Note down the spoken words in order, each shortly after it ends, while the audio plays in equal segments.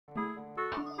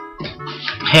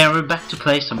Hey, we're back to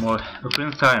play some more Ocarina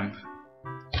of Time.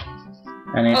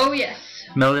 And it's Oh yes.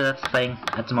 Melody that's playing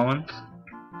at the moment.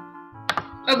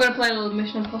 I'm gonna play a little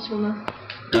Mission Impossible now.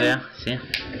 Oh yeah, see?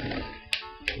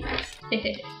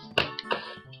 I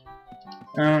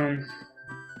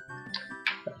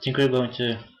think we're going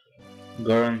to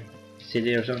Goron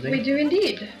City or something. We do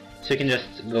indeed. So you can just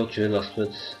go through Lost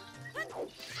Woods.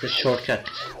 It's a shortcut.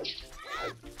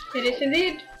 It is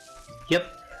indeed. Yep.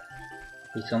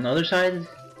 It's on the other side.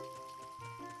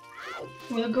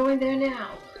 We're going there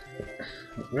now.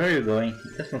 Where are you going?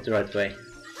 That's not the right way.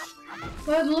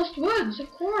 Well, Lost Woods,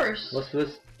 of course. Lost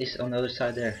Woods is on the other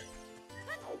side there.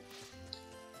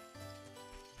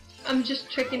 I'm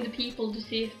just tricking the people to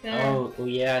see if they're... Oh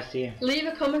yeah, I see. Leave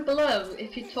a comment below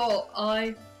if you thought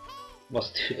I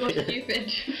Was stupid. was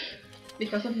stupid.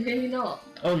 Because I'm really not.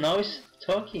 Oh, now he's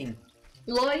talking.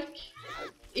 Like,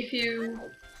 if you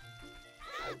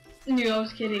knew I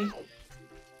was kidding.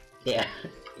 Yeah.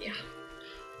 Yeah.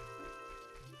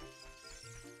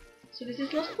 So this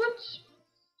is Lost Woods?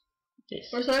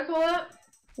 Yes. What should I call that?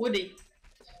 Woody.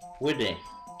 Woody.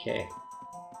 Okay.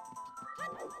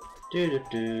 Do.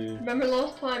 Remember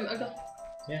last time I got...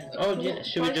 Yeah. Oh yeah.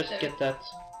 Should we Right just there. get that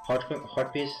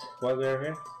heart piece while we're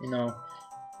here? You know,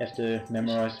 you have to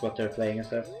memorize what they're playing and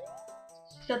stuff.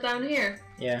 Is that down here?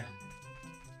 Yeah.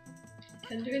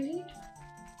 Can do indeed.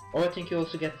 Oh, I think you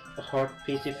also get a heart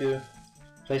piece if you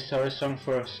play Sorry Song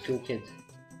for a school kid.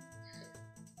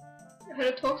 How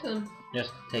to talk to them?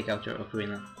 Just take out your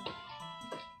ocarina.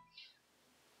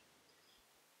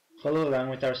 Follow along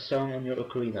with our song on your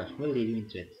ocarina. We'll lead you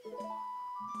into it.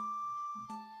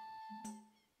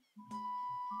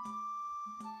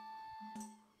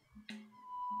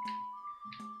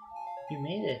 You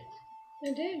made it.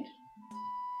 I did.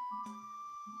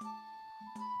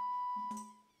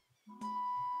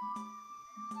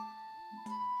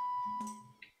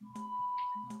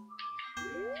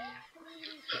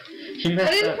 You I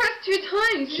messed didn't up. press 2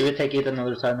 times! Should we take it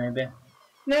another time maybe?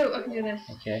 No, I can do this.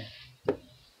 Okay.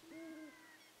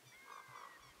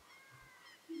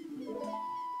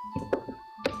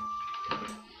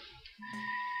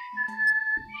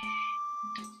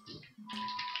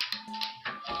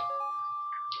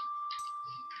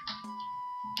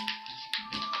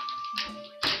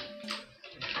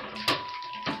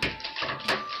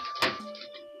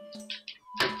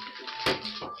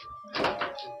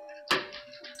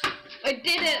 I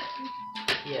did it!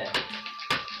 Yeah.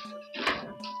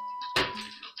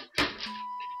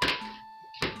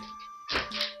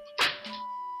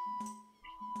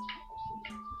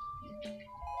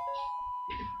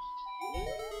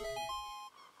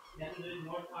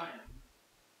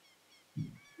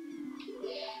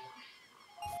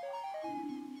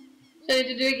 So I need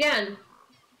to do it again?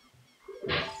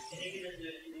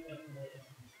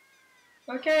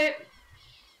 Okay.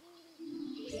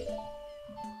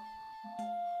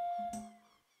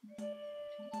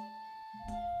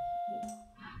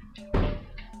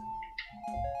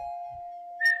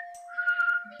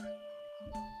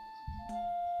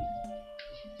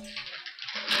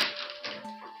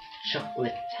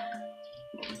 Chocolate.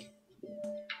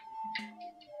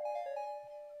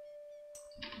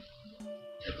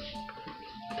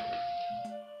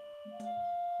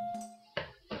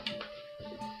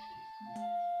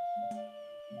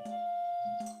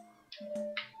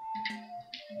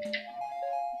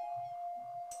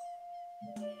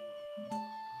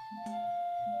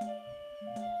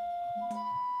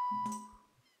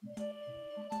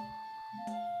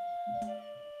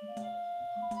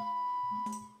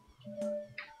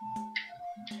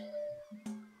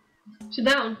 Sit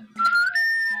down.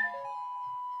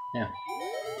 Yeah.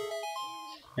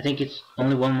 I think it's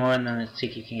only one more and then I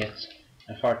think you can get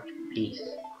a heart piece.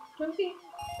 Okay.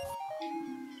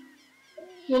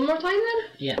 One more time then?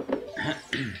 Yeah.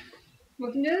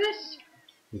 We can do this.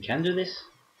 We can do this.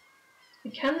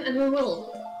 We can and we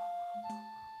will.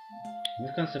 We're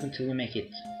not gonna stop until we make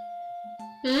it.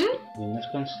 We're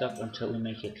not gonna stop until we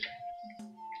make it.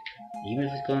 Even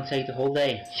if it's gonna take the whole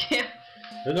day. Yeah.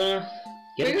 We're gonna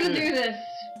get We're it gonna through. do this.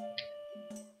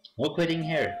 No quitting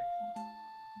here.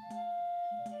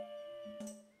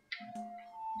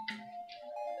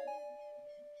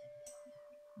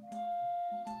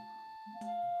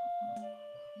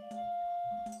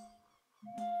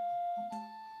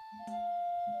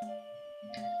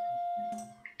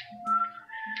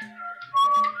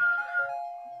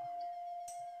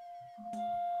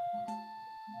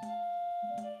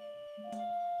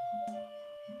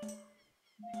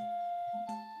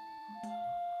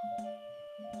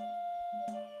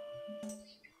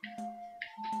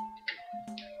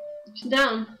 Sit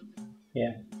down.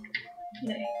 Yeah.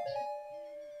 Nej.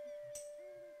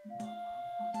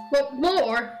 What,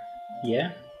 more?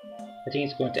 Yeah. I think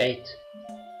it's going to 8.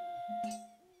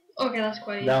 Okay, that's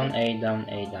quite easy. Down, A, down,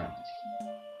 A, down.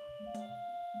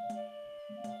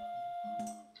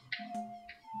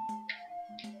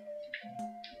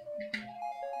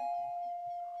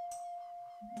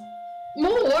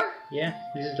 More? Yeah,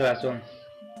 this is the last one.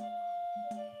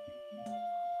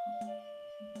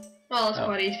 Oh, that's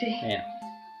quite easy. Yeah.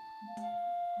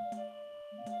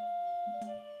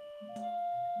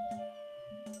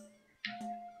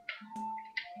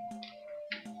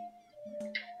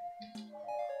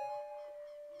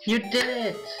 You did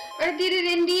it! I did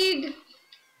it indeed!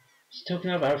 It's a token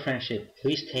of our friendship.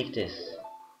 Please take this.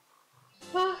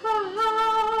 Ha ha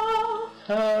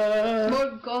ha!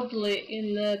 More godly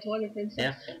in the Twilight Princess.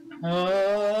 Yeah. Ha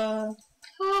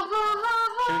ha ha!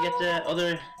 Should we get the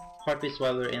other heartbeats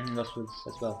while we're in Lost Woods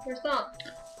as well? Where's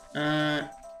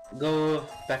that? Go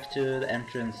back to the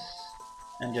entrance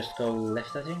and just go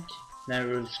left, I think.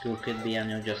 Never School could be, and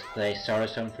you'll just play Sarah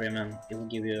song for him and it will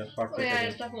give you a heartbeat. Oh yeah,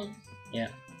 it's that one. Yeah.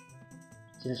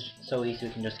 Since it's so easy,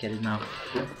 we can just get it now.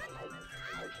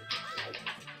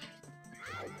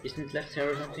 Isn't it left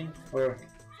here or something? Or...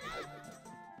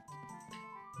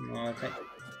 No, I think...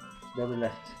 The other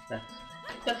left.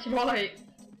 That's right.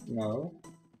 No.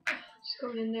 Just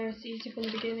going in there, it's easy from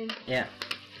the beginning. Yeah.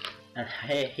 And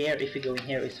here, if you go in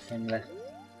here, is from left.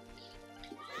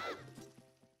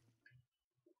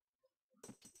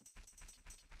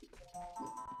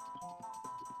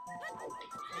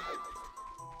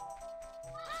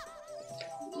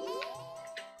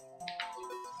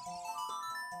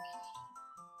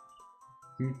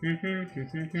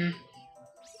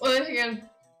 Once again.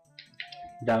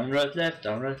 Down, right, left,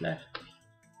 down, right, left.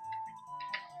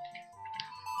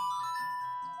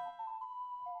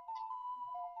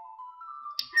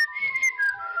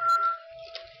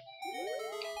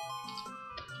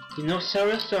 You know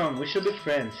Sarah's song, we should be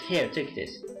friends. Here, take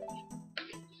this.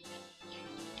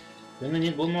 We only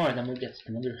need one more, then we'll get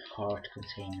another heart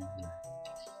container.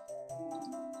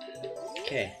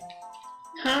 Okay.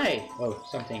 Hi! Oh,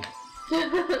 something. Do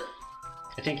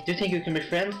you think you can be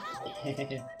friends?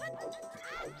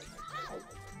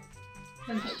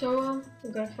 I'm so we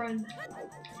got a friend.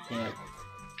 Yeah.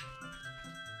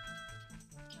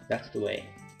 That's the way.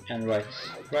 And right.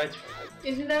 Right.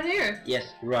 Is it down here?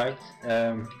 Yes, right.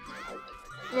 Right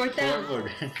down.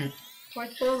 Forward.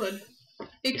 Right forward.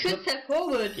 You could step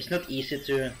forward. It's not easy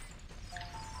to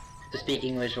speak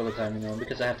English all the time, you know,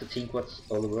 because I have to think what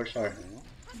all the words are.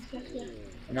 Exactly.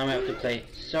 And now I have to play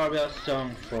Sarbia's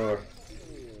song for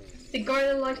The guy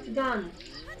that likes to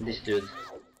dance. this dude.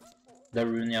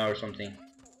 Darunia or something.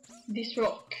 This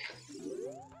rock.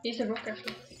 He's a rock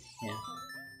actually. Yeah.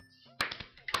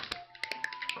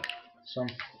 Some.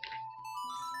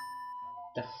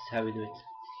 That's how we do it.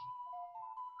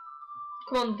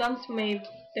 Come on, dance for me,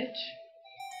 bitch.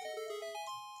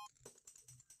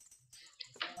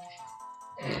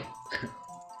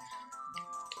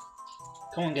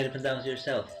 Come on, get up and dance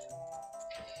yourself.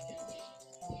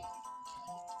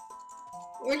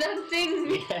 We're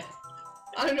dancing! Yeah.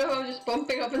 I don't know, I'm just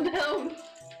bumping up and down.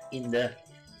 In the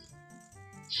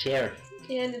chair.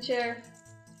 Yeah, in the chair.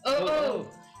 Oh!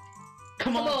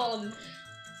 Come on! on!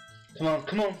 Come on,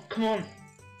 come on, come on!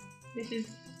 This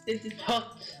is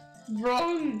Hot!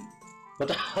 wrong! What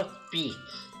a hot beat!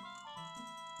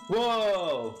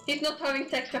 Whoa! He's not having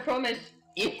sex, I promise.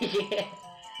 Yeah!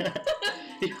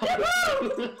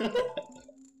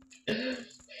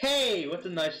 Hey, what a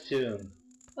nice tune!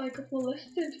 I got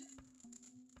molested.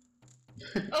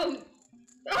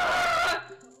 Ah!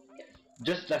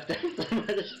 Just like that,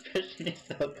 my expression is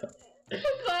so good. I'm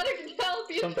glad I could help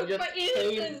you. Something Took my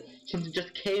innocence. something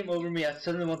just came over me. I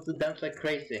suddenly wanted to dance like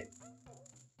crazy.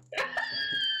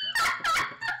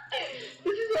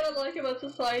 This is what I like about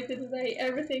society today.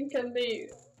 Everything can be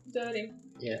dirty.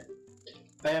 Yeah.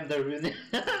 I am the Rooney.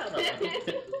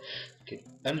 Okay.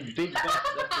 I'm the big boss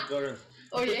of the Gorons.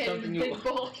 Oh This is yeah, something big you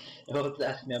boss. want to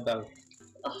ask me about.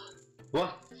 Oh.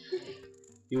 What?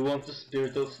 You want the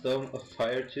spiritual stone of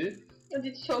fire too? I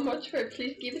did so much for it,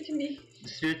 please give it to me. The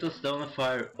spiritual stone of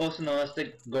fire, also known as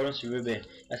the Goron's ruby,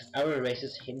 as our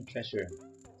race's hidden treasure.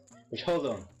 But hold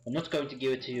on, I'm not going to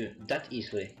give it to you that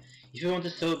easily. If you want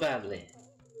it so badly.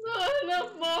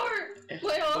 Not more! My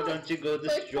Why arms! don't you go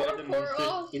destroy poor, the poor monsters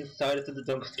ass. inside of the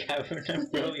Donk's cavern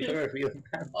and prove you're a real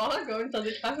man? I'm going to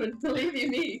the cavern, believe you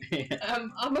me. Yeah.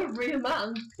 I'm a real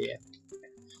man. Yeah.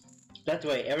 That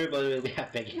way everybody will be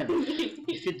happy again.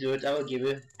 If you do it, I will give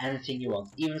you anything you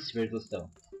want, even spiritual stone.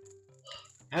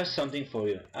 I have something for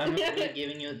you. I'm not really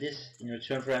giving you this in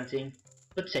return for anything,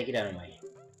 but take it anyway.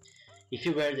 If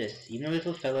you wear this, even a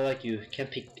little fellow like you can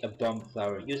pick a bomb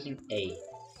flower using A.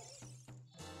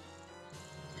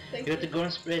 Thank You got you. the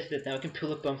Goron's bracelet, now I can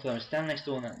pull up bomb flowers, stand next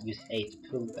to one and use A to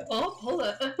pull them. Oh, pull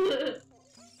it.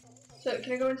 So,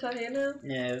 can I go inside here now?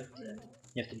 No,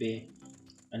 you have to be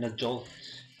an adult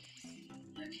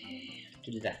Okay.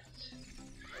 to do that.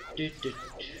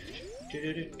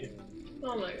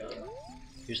 Oh my god.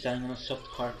 You're standing on a soft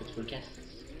carpet for guests.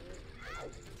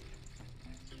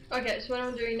 Okay, so what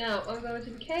I'm doing now, I'm going to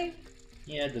the cave.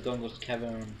 Yeah, the Dongo's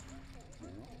Cavern.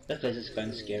 That place is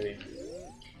kinda scary.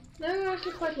 No, I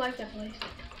actually quite like that place.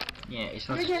 Yeah, it's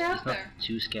not, We get out it's not there.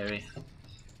 too scary.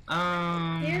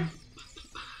 Here?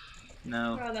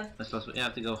 No. Rather. That's also, you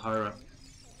have to go higher up.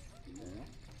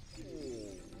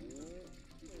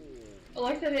 I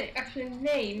like that it actually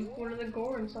named one of the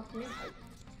Gorons after me.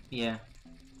 Yeah.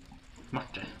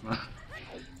 Marte.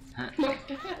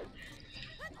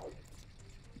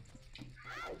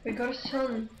 We got a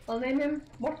son. I'll name him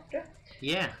Morte.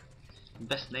 Yeah.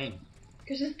 Best name.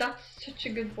 Because that's such a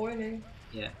good boy name.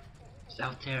 Yeah. It's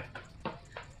out there.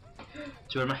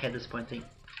 It's where my head is pointing.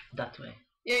 That way.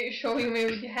 Yeah, you're showing me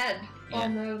with your head. Yeah. Oh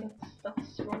no,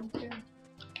 that's wrong too.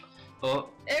 Oh,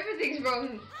 Everything's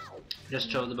wrong.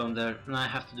 just throw the bomb there. And I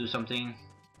have to do something.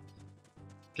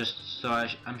 Just so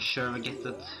I'm sure we get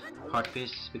that heart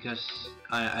piece because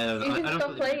I don't You can I don't stop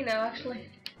really- playing now, actually.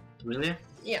 Really?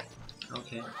 Yeah.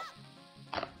 Okay.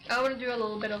 I want to do a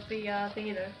little bit of the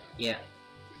thingy though. Yeah.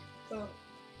 So.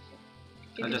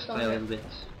 you I'll can just stop play a it. little bit.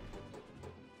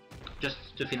 Just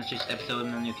to finish this episode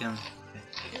and then you can...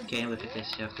 Okay, look at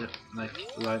this, you have to like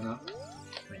line up.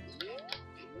 Wait.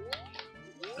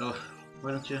 Oh,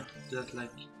 why don't you do that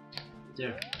like...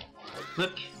 There.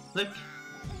 Look! Look!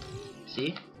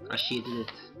 See? I cheated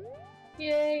it.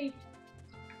 Yay!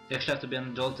 You actually have to be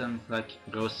an adult and like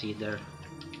grow seed there.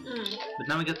 Mm. But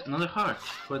now we got another heart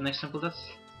for the next temple. That's...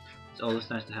 It's always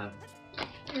nice to have.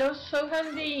 No, so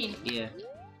handy! Yeah.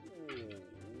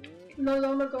 No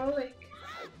longer garlic.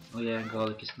 Oh yeah,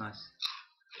 garlic is nice.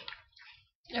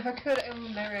 If I could, I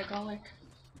would marry a garlic.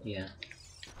 Yeah.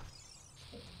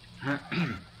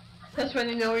 That's when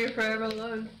you know you're forever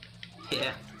alone.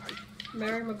 Yeah.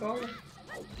 Marry my garlic.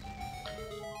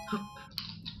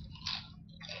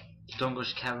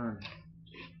 Dongo's Cavern.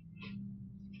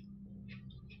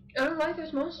 I don't like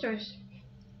those monsters.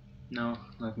 No,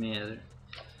 not me either.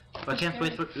 But I can't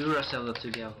wait for Zelda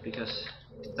to be out because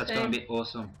that's Same. gonna be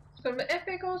awesome. It's gonna be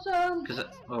epic awesome! Because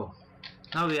oh,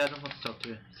 now I don't want to talk to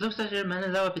you. It looks like there are many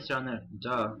lava pits around there.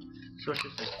 Duh. So what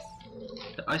is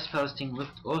it? The Ice Palace thing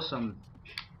looked awesome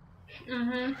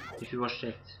if you watched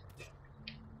it.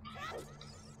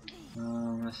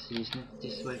 Let's see, isn't it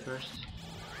this way first?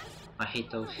 I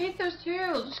hate those. I hate those too,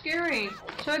 they're scary.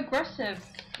 So aggressive.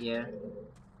 Yeah.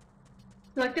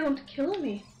 Like they want to kill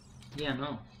me. Yeah,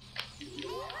 no.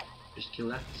 Just kill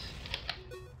that.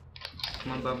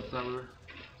 Come on, bomb flower.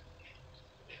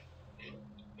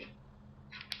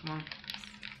 Come on.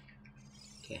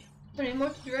 Okay. I need more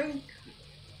to drink.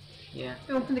 Yeah.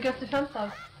 You want me to get the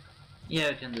Fanta? Yeah,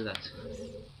 I can do that.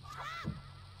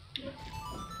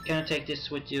 Can I take this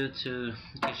with you to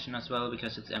the kitchen as well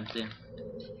because it's empty?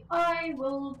 I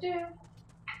will do.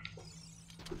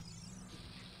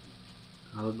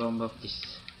 I'll bomb up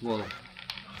this wall.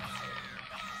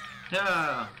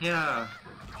 Yeah, yeah.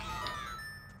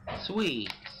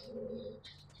 Sweet.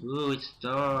 Ooh, it's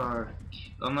dark.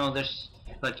 Oh no, there's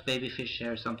like baby fish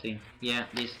here or something. Yeah,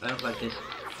 this. I don't like this.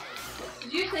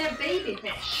 Did you say a baby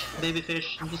fish? Baby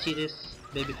fish. Did you see this?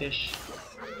 Baby fish.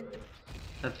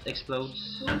 That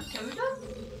explodes. Soda?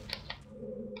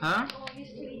 Huh? Oh, he's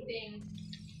sleeping.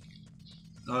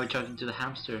 Oh, we're talking to the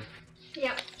hamster.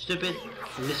 Yeah. Stupid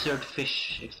lizard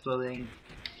fish exploding.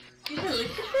 You said lizard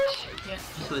fish? Yeah,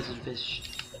 it's a lizard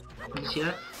fish. Can you see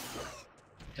that?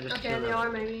 I just Okay, killed they that. are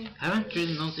maybe. I haven't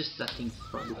really noticed that thing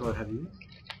before, have you?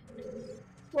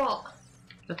 What?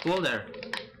 That wall there.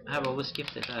 I have always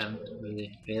skipped it, I haven't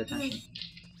really paid attention.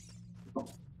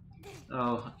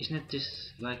 Oh, isn't it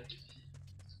this, like,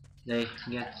 they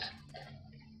get...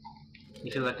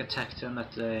 If you like attack them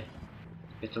that they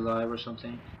get alive or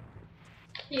something?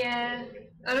 Yeah.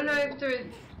 I don't know if they're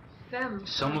them.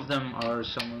 Some of them are,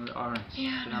 some of them aren't.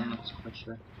 Yeah. But I'm not quite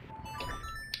sure.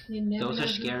 You never Those know. are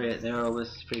scary, they're always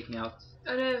freaking me out.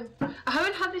 I know. I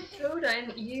haven't had this soda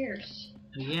in years.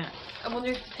 Oh, yeah, I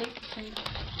wonder if it tastes the same.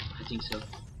 I think so.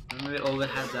 Remember we always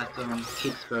had that on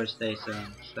kids' birthdays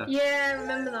and stuff. Yeah, I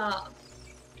remember that.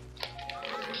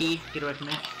 Key, get away from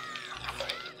me.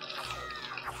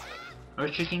 Are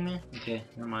you tricking me? Okay,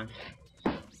 never mind.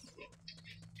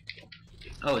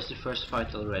 Oh, it's the first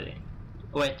fight already.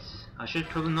 Oh, wait, I should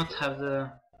probably not have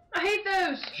the... I hate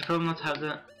those! I should probably not have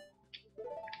the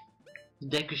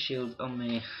Deku shield on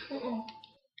me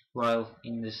while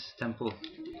in this temple.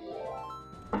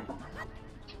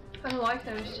 I don't like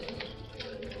those.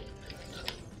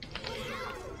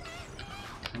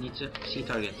 I need to see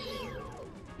targets.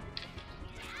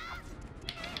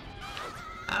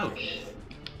 Ouch!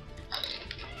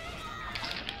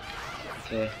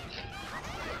 Okay.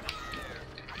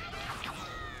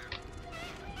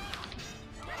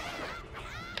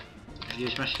 I should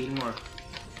use my shield more.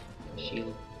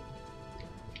 Shield.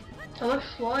 I like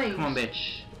flies. Come on,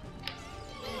 bitch.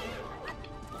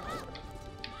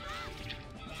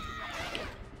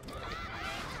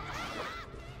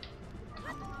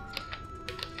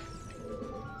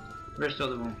 Where's the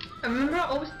other one? I remember I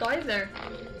always died there.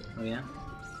 Oh yeah?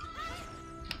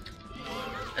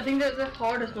 I think they're the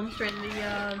hardest monster in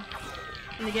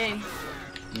the game.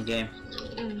 In game.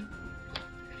 Mm.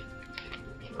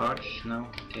 Arch? No?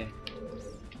 Okay.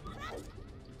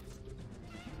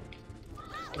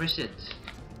 Where is it?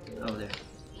 Oh, there.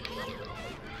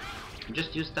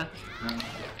 Just use that. No.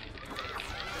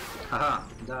 Haha,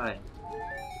 die.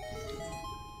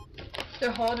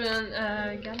 They're harder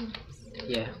than gun.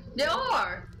 Yeah. They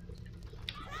are!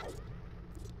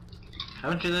 I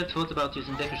haven't really thought about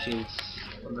using Deku shields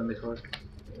on them before.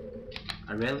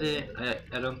 I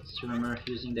don't remember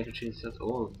using Deku shields at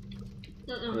all.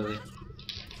 Really.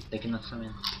 They cannot come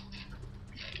in.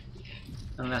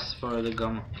 Unless for the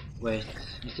gum. Wait,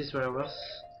 is this where I was?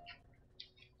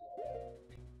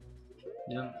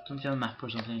 Don't you have a map or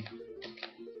something?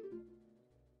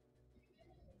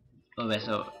 Oh wait,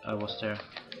 so I was there.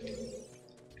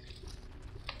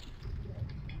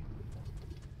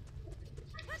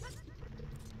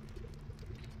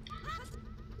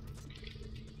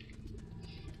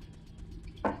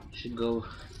 Should go.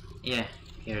 Yeah,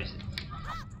 here is it.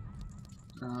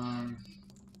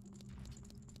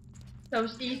 That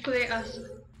was equally as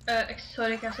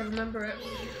exotic as I remember it.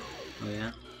 Oh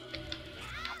yeah.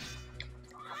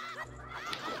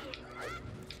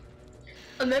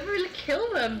 I'll never really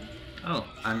kill them. Oh,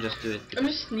 I'm just doing it. I'm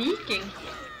just sneaking.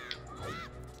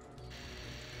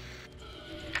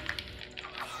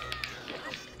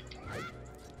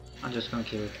 I'm just gonna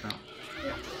kill it now.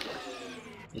 Yeah.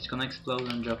 It's gonna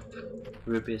explode and drop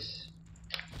rupees.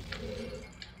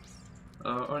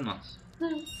 Or not.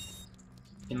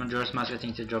 In Majora's Mask I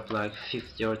think they drop like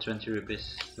 50 or 20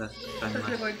 rupees. That's kinda That's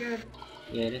nice. quite good.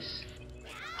 Yeah, it is.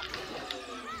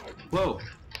 Whoa!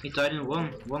 It died in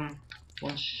one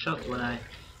shot when I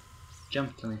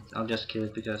jumped on it. I'll just kill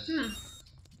it because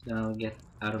then I'll get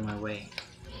out of my way.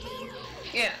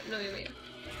 Yeah, no you mean.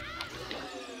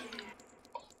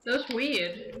 That was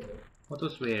weird. What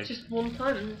was weird? Just one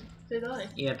time they die.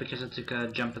 Yeah, because I took a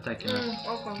jump attack and that's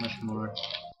Okay. much more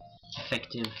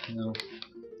effective, you know.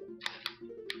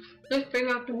 Let's bring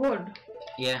out the wood.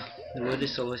 Yeah, the wood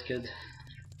is always good.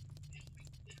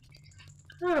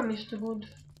 Oh, I missed the wood.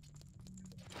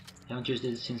 I haven't used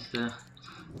it since the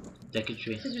Deku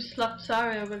tree. Since we slapped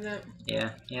Sari over there.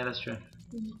 Yeah, that's true.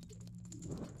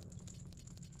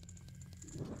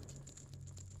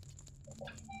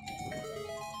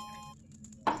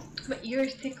 My ear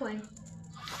is tickling.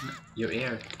 Your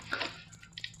ear.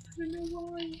 I don't know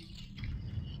why.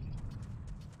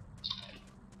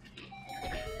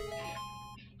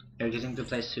 You're getting to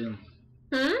play soon.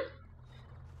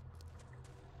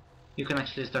 You can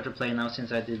actually start to play now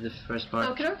since I did the first part.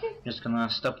 Okay. I'm just gonna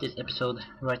stop this episode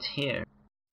right here.